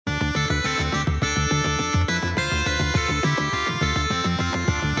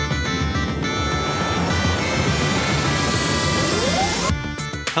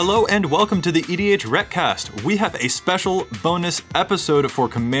Hello and welcome to the EDH Retcast. We have a special bonus episode for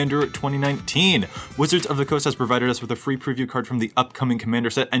Commander 2019. Wizards of the Coast has provided us with a free preview card from the upcoming Commander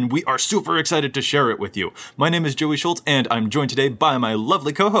set, and we are super excited to share it with you. My name is Joey Schultz, and I'm joined today by my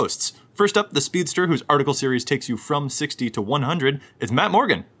lovely co-hosts. First up, the Speedster, whose article series takes you from 60 to 100, is Matt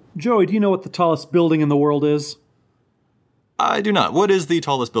Morgan. Joey, do you know what the tallest building in the world is? I do not. What is the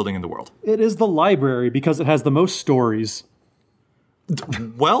tallest building in the world? It is the library, because it has the most stories.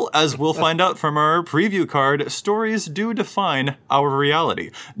 Well, as we'll find out from our preview card, stories do define our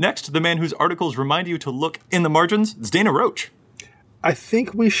reality. Next, the man whose articles remind you to look in the margins is Dana Roach. I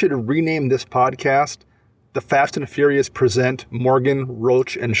think we should rename this podcast The Fast and Furious Present Morgan,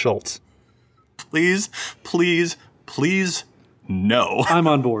 Roach, and Schultz. Please, please, please, no. I'm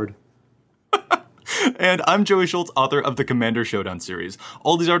on board. And I'm Joey Schultz, author of the Commander Showdown series.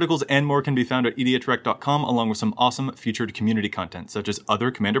 All these articles and more can be found at edhrec.com, along with some awesome featured community content, such as other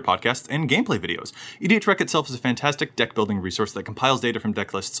Commander podcasts and gameplay videos. EDHREC itself is a fantastic deck-building resource that compiles data from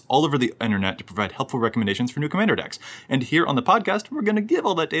deck lists all over the internet to provide helpful recommendations for new Commander decks. And here on the podcast, we're going to give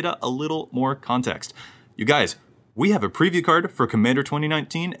all that data a little more context. You guys, we have a preview card for Commander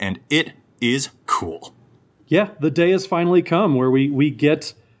 2019, and it is cool. Yeah, the day has finally come where we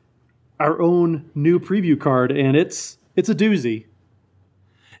get our own new preview card, and it's a doozy.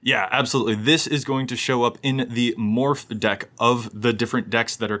 Yeah, absolutely. This is going to show up in the Morph deck of the different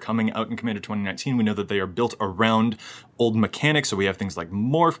decks that are coming out in Commander 2019. We know that they are built around old mechanics, so we have things like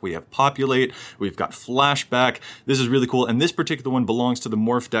Morph, we have Populate, we've got Flashback. This is really cool, and this particular one belongs to the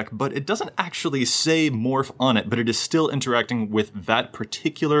Morph deck, but it doesn't actually say Morph on it, but it is still interacting with that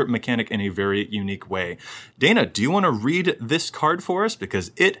particular mechanic in a very unique way. Dana, do you want to read this card for us?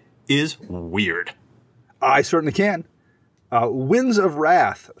 Because it is weird. I certainly can. Winds of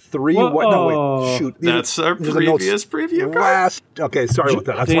Wrath, 3. Shoot. That's our previous preview card. Okay, sorry about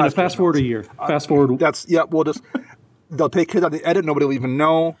that. That's Dana, fast forward a year. Fast forward. They'll take care of the edit. Nobody will even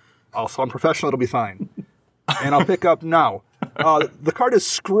know. Also, I'm professional. It'll be fine. And I'll pick up now. The card is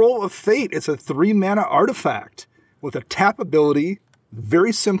Scroll of Fate. It's a 3-mana artifact with a tap ability.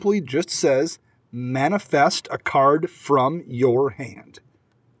 Very simply just says, manifest a card from your hand.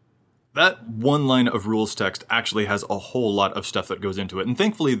 That one line of rules text actually has a whole lot of stuff that goes into it. And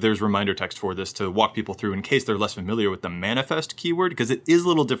thankfully, there's reminder text for this to walk people through in case they're less familiar with the manifest keyword, because it is a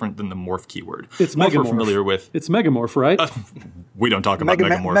little different than the morph keyword. It's Megamorph. We're familiar with. It's Megamorph, right? We don't talk about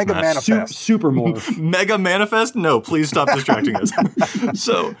Megamorph. Mega Manifest. Super Morph. Mega Manifest? No, please stop distracting us.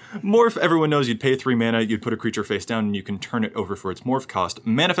 So, Morph, everyone knows you'd pay 3 mana, you'd put a creature face down, and you can turn it over for its Morph cost.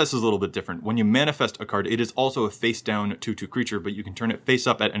 Manifest is a little bit different. When you manifest a card, it is also a face down 2/2 creature, but you can turn it face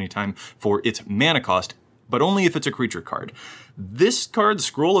up at any time for its mana cost, but only if it's a creature card. This card,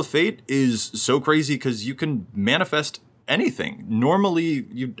 Scroll of Fate, is so crazy because you can manifest anything. Normally,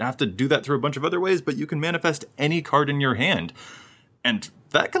 you have to do that through a bunch of other ways, but you can manifest any card in your hand. And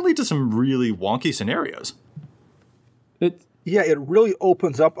that can lead to some really wonky scenarios. It really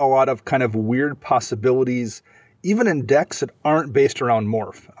opens up a lot of kind of weird possibilities, even in decks that aren't based around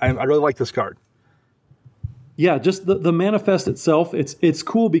Morph. I really like this card. Yeah, just the manifest itself, it's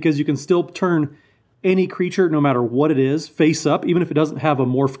cool because you can still turn any creature, no matter what it is, face up, even if it doesn't have a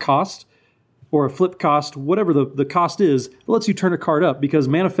morph cost or a flip cost, whatever the cost is, it lets you turn a card up because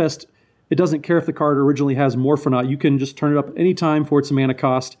manifest, it doesn't care if the card originally has morph or not. You can just turn it up any time for its mana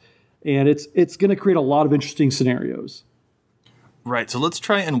cost, and it's going to create a lot of interesting scenarios. Right, so let's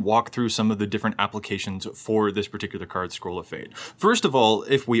try and walk through some of the different applications for this particular card, Scroll of Fate. First of all,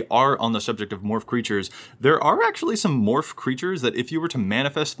 if we are on the subject of morph creatures, there are actually some morph creatures that if you were to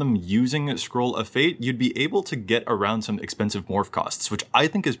manifest them using Scroll of Fate, you'd be able to get around some expensive morph costs, which I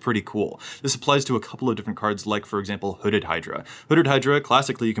think is pretty cool. This applies to a couple of different cards, like, for example, Hooded Hydra. Hooded Hydra,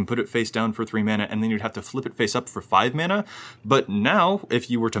 classically, you can put it face down for 3 mana, and then you'd have to flip it face up for 5 mana. But now, if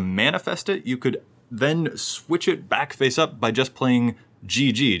you were to manifest it, you could then switch it back face up by just playing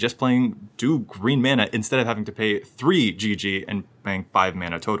GG, just playing 2 green mana instead of having to pay 3 GG and paying 5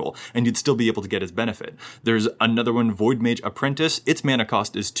 mana total, and you'd still be able to get his benefit. There's another one, Void Mage Apprentice. Its mana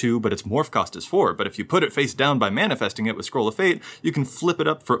cost is 2, but its morph cost is 4. But if you put it face down by manifesting it with Scroll of Fate, you can flip it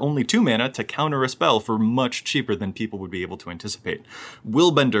up for only 2 mana to counter a spell for much cheaper than people would be able to anticipate.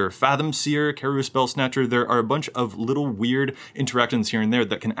 Willbender, Fathom Seer, Karu Spell Snatcher, there are a bunch of little weird interactions here and there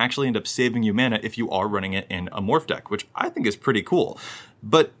that can actually end up saving you mana if you are running it in a morph deck, which I think is pretty cool.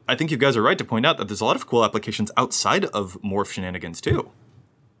 But I think you guys are right to point out that there's a lot of cool applications outside of morph shenanigans too.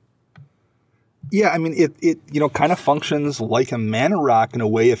 Yeah, I mean, it kind of functions like a mana rock in a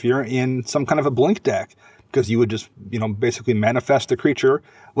way if you're in some kind of a blink deck. because you would just, basically manifest the creature,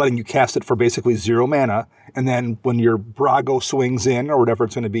 letting you cast it for basically 0 mana. And then when your Brago swings in, or whatever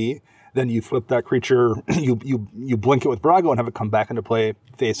it's going to be, then you flip that creature, you blink it with Brago and have it come back into play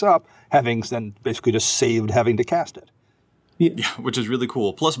face up, having then basically just saved having to cast it. Yeah, which is really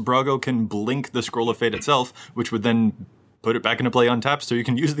cool. Plus, Brago can blink the Scroll of Fate itself, which would then put it back into play untapped so you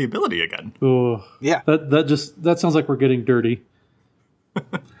can use the ability again. Oh, yeah. That sounds like we're getting dirty.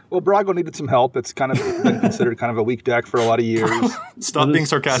 Well, Brago needed some help. It's kind of been considered kind of a weak deck for a lot of years. Stop being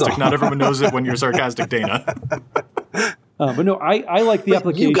sarcastic. Not everyone knows it when you're sarcastic, Dana. But no, I like the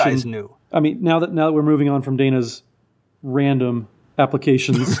application. You guys knew. I mean, now that we're moving on from Dana's random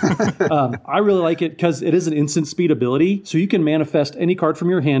applications, I really like it because it is an instant speed ability. So you can manifest any card from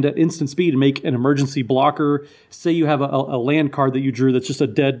your hand at instant speed and make an emergency blocker. Say you have a land card that you drew that's just a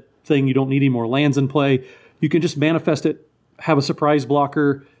dead thing. You don't need any more lands in play. You can just manifest it, have a surprise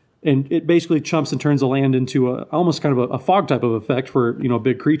blocker, and it basically chumps and turns a land into almost kind of a fog type of effect for a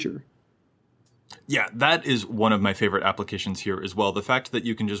big creature. Yeah, that is one of my favorite applications here as well. The fact that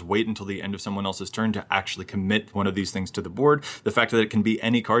you can just wait until the end of someone else's turn to actually commit one of these things to the board. The fact that it can be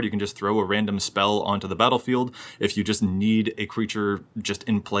any card. You can just throw a random spell onto the battlefield if you just need a creature just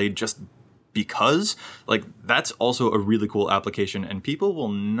in play just because. That's also a really cool application, and people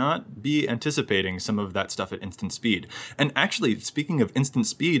will not be anticipating some of that stuff at instant speed. And actually, speaking of instant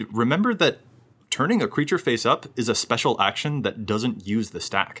speed, remember that turning a creature face up is a special action that doesn't use the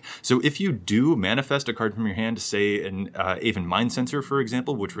stack. So if you do manifest a card from your hand, say an Aven Mind Sensor, for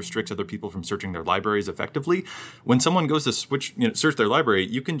example, which restricts other people from searching their libraries effectively, when someone goes to search their library,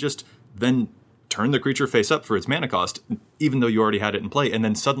 you can just then turn the creature face up for its mana cost, even though you already had it in play, and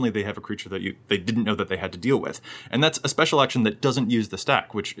then suddenly they have a creature that they didn't know that they had to deal with. And that's a special action that doesn't use the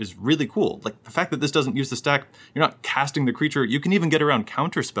stack, which is really cool. The fact that this doesn't use the stack, you're not casting the creature. You can even get around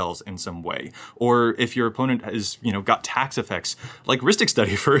counter spells in some way. Or if your opponent has, got tax effects, like Rhystic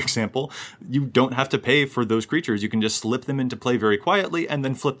Study, for example, you don't have to pay for those creatures. You can just slip them into play very quietly and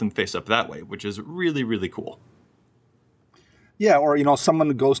then flip them face up that way, which is really, really cool. Yeah, or, someone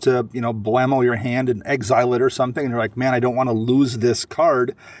goes to, blammo your hand and exile it or something, and you're like, man, I don't want to lose this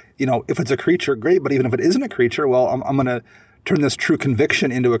card. If it's a creature, great, but even if it isn't a creature, well, I'm going to turn this True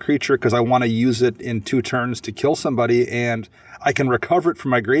Conviction into a creature because I want to use it in 2 turns to kill somebody, and I can recover it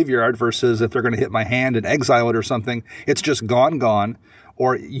from my graveyard versus if they're going to hit my hand and exile it or something, it's just gone.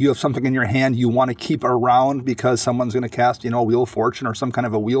 Or you have something in your hand you want to keep around because someone's going to cast, Wheel of Fortune or some kind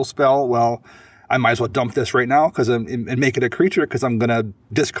of a wheel spell. Well, I might as well dump this right now and make it a creature because I'm going to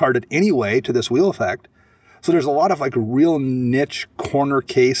discard it anyway to this wheel effect. So there's a lot of real niche corner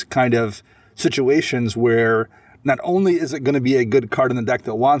case kind of situations where not only is it going to be a good card in the deck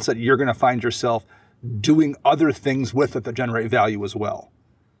that wants it, you're going to find yourself doing other things with it that generate value as well.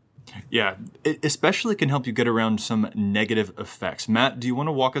 Yeah, it especially can help you get around some negative effects. Matt, do you want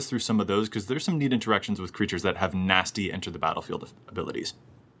to walk us through some of those? Because there's some neat interactions with creatures that have nasty enter the battlefield abilities.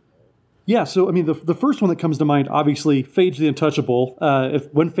 Yeah, so I mean, the first one that comes to mind, obviously, Phage the Untouchable.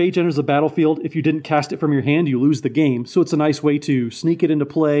 When Phage enters the battlefield, if you didn't cast it from your hand, you lose the game. So it's a nice way to sneak it into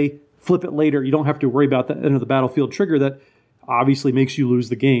play, flip it later. You don't have to worry about that enter the battlefield trigger that obviously makes you lose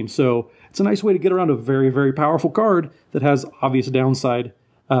the game. So it's a nice way to get around a very, very powerful card that has obvious downside.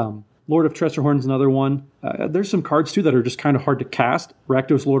 Lord of Tressorhorn's another one. There's some cards, too, that are just kind of hard to cast.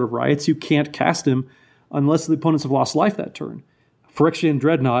 Rakdos, Lord of Riots, you can't cast him unless the opponents have lost life that turn. Phyrexian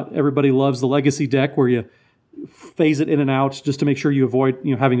Dreadnought, everybody loves the Legacy deck where you phase it in and out just to make sure you avoid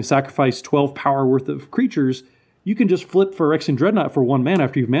having to sacrifice 12 power worth of creatures. You can just flip Phyrexian Dreadnought for 1 mana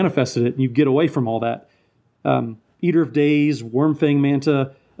after you've manifested it, and you get away from all that. Eater of Days, Wormfang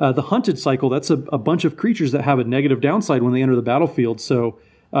Manta, the Hunted cycle, that's a bunch of creatures that have a negative downside when they enter the battlefield. So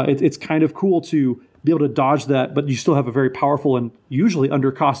it's kind of cool to be able to dodge that, but you still have a very powerful and usually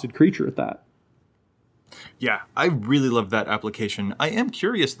undercosted creature at that. Yeah, I really love that application. I am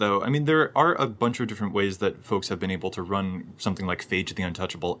curious, though. I mean, there are a bunch of different ways that folks have been able to run something like Phage the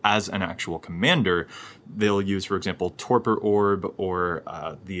Untouchable as an actual commander. They'll use, for example, Torpor Orb or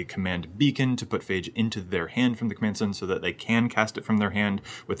the Command Beacon to put Phage into their hand from the command zone so that they can cast it from their hand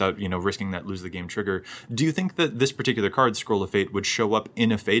without, risking that lose the game trigger. Do you think that this particular card, Scroll of Fate, would show up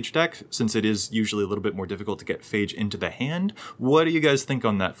in a Phage deck, since it is usually a little bit more difficult to get Phage into the hand? What do you guys think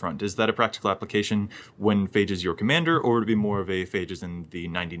on that front? Is that a practical application when Phage is your commander, or would it be more of a Phage is in the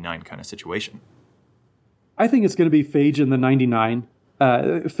 99 kind of situation? I think it's going to be Phage in the 99.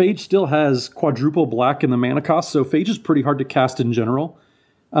 Phage still has quadruple black in the mana cost, so Phage is pretty hard to cast in general.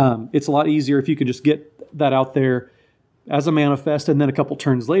 It's a lot easier if you can just get that out there as a manifest, and then a couple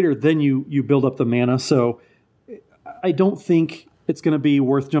turns later, then you build up the mana. So I don't think it's going to be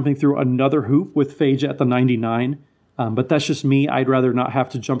worth jumping through another hoop with Phage at the 99. But that's just me. I'd rather not have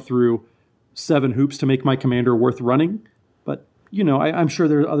to jump through 7 hoops to make my commander worth running. But, I'm sure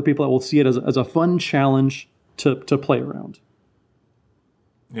there are other people that will see it as a fun challenge to play around.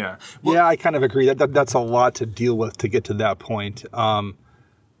 Yeah. Yeah, I kind of agree. That's a lot to deal with to get to that point.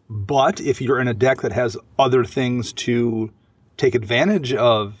 But if you're in a deck that has other things to take advantage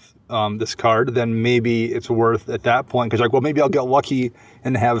of this card, then maybe it's worth at that point. Because maybe I'll get lucky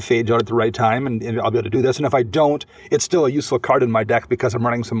and have Phage out at the right time, and I'll be able to do this. And if I don't, it's still a useful card in my deck because I'm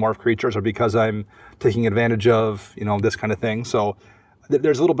running some morph creatures or because I'm taking advantage of, this kind of thing. So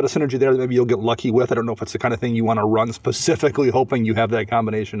there's a little bit of synergy there that maybe you'll get lucky with. I don't know if it's the kind of thing you want to run specifically hoping you have that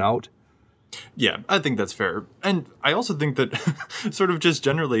combination out. Yeah, I think that's fair. And I also think that sort of just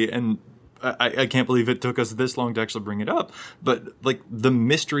generally, and I can't believe it took us this long to actually bring it up, but the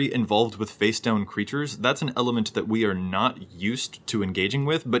mystery involved with face down creatures, that's an element that we are not used to engaging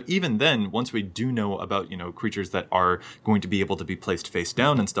with. But even then, once we do know about, creatures that are going to be able to be placed face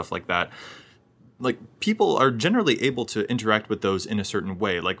down and stuff like that, people are generally able to interact with those in a certain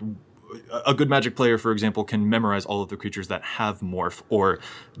way. A good Magic player, for example, can memorize all of the creatures that have morph, or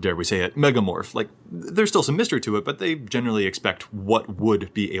dare we say it, megamorph. There's still some mystery to it, but they generally expect what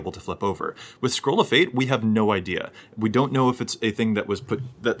would be able to flip over. With Scroll of Fate, we have no idea. We don't know if it's a thing that was put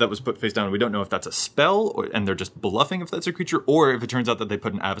that was put face down. We don't know if that's a spell, and they're just bluffing if that's a creature, or if it turns out that they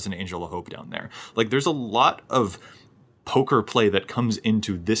put an Avacyn Angel of Hope down there. There's a lot of poker play that comes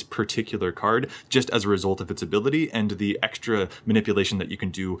into this particular card just as a result of its ability and the extra manipulation that you can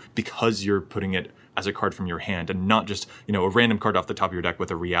do because you're putting it as a card from your hand and not just, a random card off the top of your deck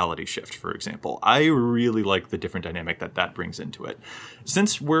with a reality shift, for example. I really like the different dynamic that brings into it.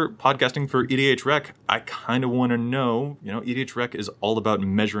 Since we're podcasting for EDH Rec, I kind of want to know, EDH Rec is all about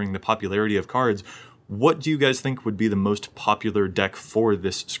measuring the popularity of cards. What do you guys think would be the most popular deck for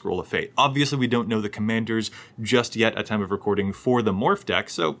this Scroll of Fate? Obviously, we don't know the commanders just yet at time of recording for the Morph deck,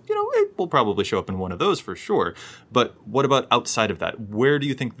 so, it will probably show up in one of those for sure. But what about outside of that? Where do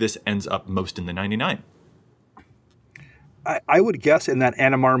you think this ends up most in the 99? I would guess in that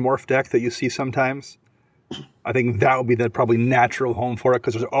Animar Morph deck that you see sometimes. I think that would be the probably natural home for it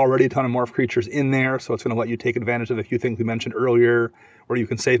because there's already a ton of morph creatures in there, so it's going to let you take advantage of a few things we mentioned earlier, where you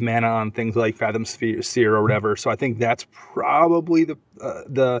can save mana on things like Fathom Seer or whatever. So I think that's probably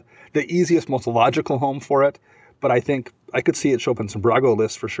the easiest, most logical home for it. But I think I could see it show up in some Brago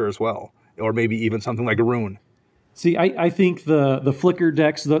lists for sure as well, or maybe even something like a Rune. See, I think the Flicker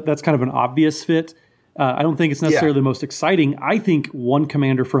decks, that's kind of an obvious fit. I don't think it's necessarily the most exciting. I think one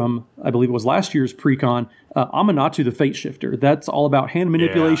commander from, I believe it was last year's Precon, Aminatou the Fate Shifter. That's all about hand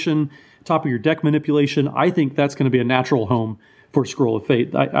manipulation, top of your deck manipulation. I think that's going to be a natural home for Scroll of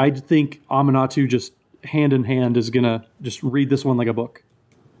Fate. I think Aminatou just hand in hand is going to just read this one like a book.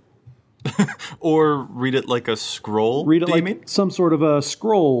 Or read it like a scroll? Read it like some sort of a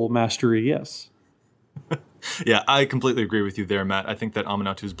scroll mastery, yes. Yeah, I completely agree with you there, Matt. I think that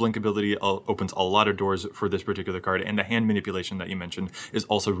Aminatou's Blink ability opens a lot of doors for this particular card, and the hand manipulation that you mentioned is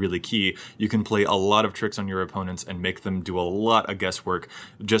also really key. You can play a lot of tricks on your opponents and make them do a lot of guesswork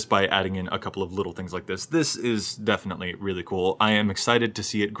just by adding in a couple of little things like this. This is definitely really cool. I am excited to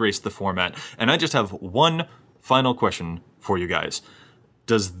see it grace the format, and I just have one final question for you guys.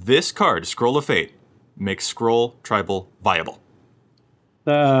 Does this card, Scroll of Fate, make Scroll Tribal viable?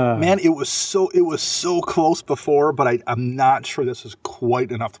 Man, it was so close before, but I'm not sure this is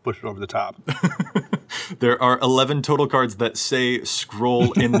quite enough to push it over the top. There are 11 total cards that say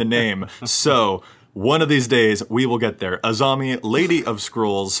Scroll in the name. So one of these days we will get there. Azami, Lady of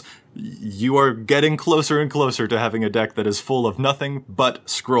Scrolls, you are getting closer and closer to having a deck that is full of nothing but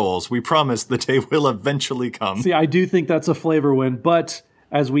scrolls. We promise the day will eventually come. See, I do think that's a flavor win, but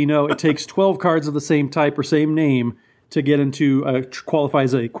as we know, it takes 12 cards of the same type or same name to get into qualify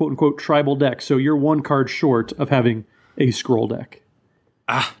as a quote-unquote tribal deck. So you're one card short of having a scroll deck.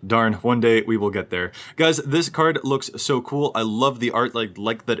 Ah, darn. One day we will get there. Guys, this card looks so cool. I love the art,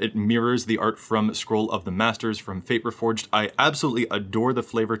 like that it mirrors the art from Scroll of the Masters from Fate Reforged. I absolutely adore the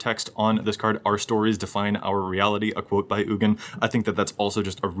flavor text on this card. Our stories define our reality, a quote by Ugin. I think that that's also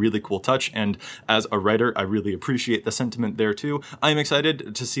just a really cool touch, and as a writer, I really appreciate the sentiment there too. I'm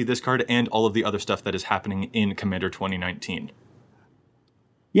excited to see this card and all of the other stuff that is happening in Commander 2019.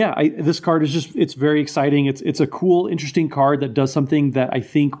 Yeah, this card is it's very exciting. It's a cool, interesting card that does something that I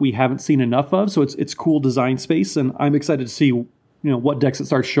think we haven't seen enough of. So it's cool design space, and I'm excited to see what decks it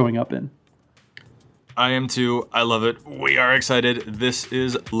starts showing up in. I am too. I love it. We are excited. This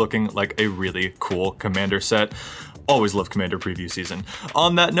is looking like a really cool commander set. Always love Commander preview season.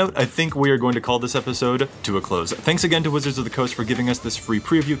 On that note, I think we are going to call this episode to a close. Thanks again to Wizards of the Coast for giving us this free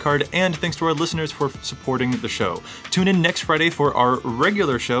preview card, and thanks to our listeners for supporting the show. Tune in next Friday for our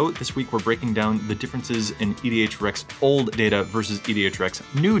regular show. This week we're breaking down the differences in EDH Rec's old data versus EDH Rec's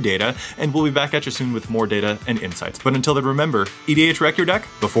new data, and we'll be back at you soon with more data and insights. But until then, remember, EDH Rec your deck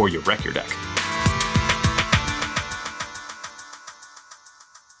before you wreck your deck.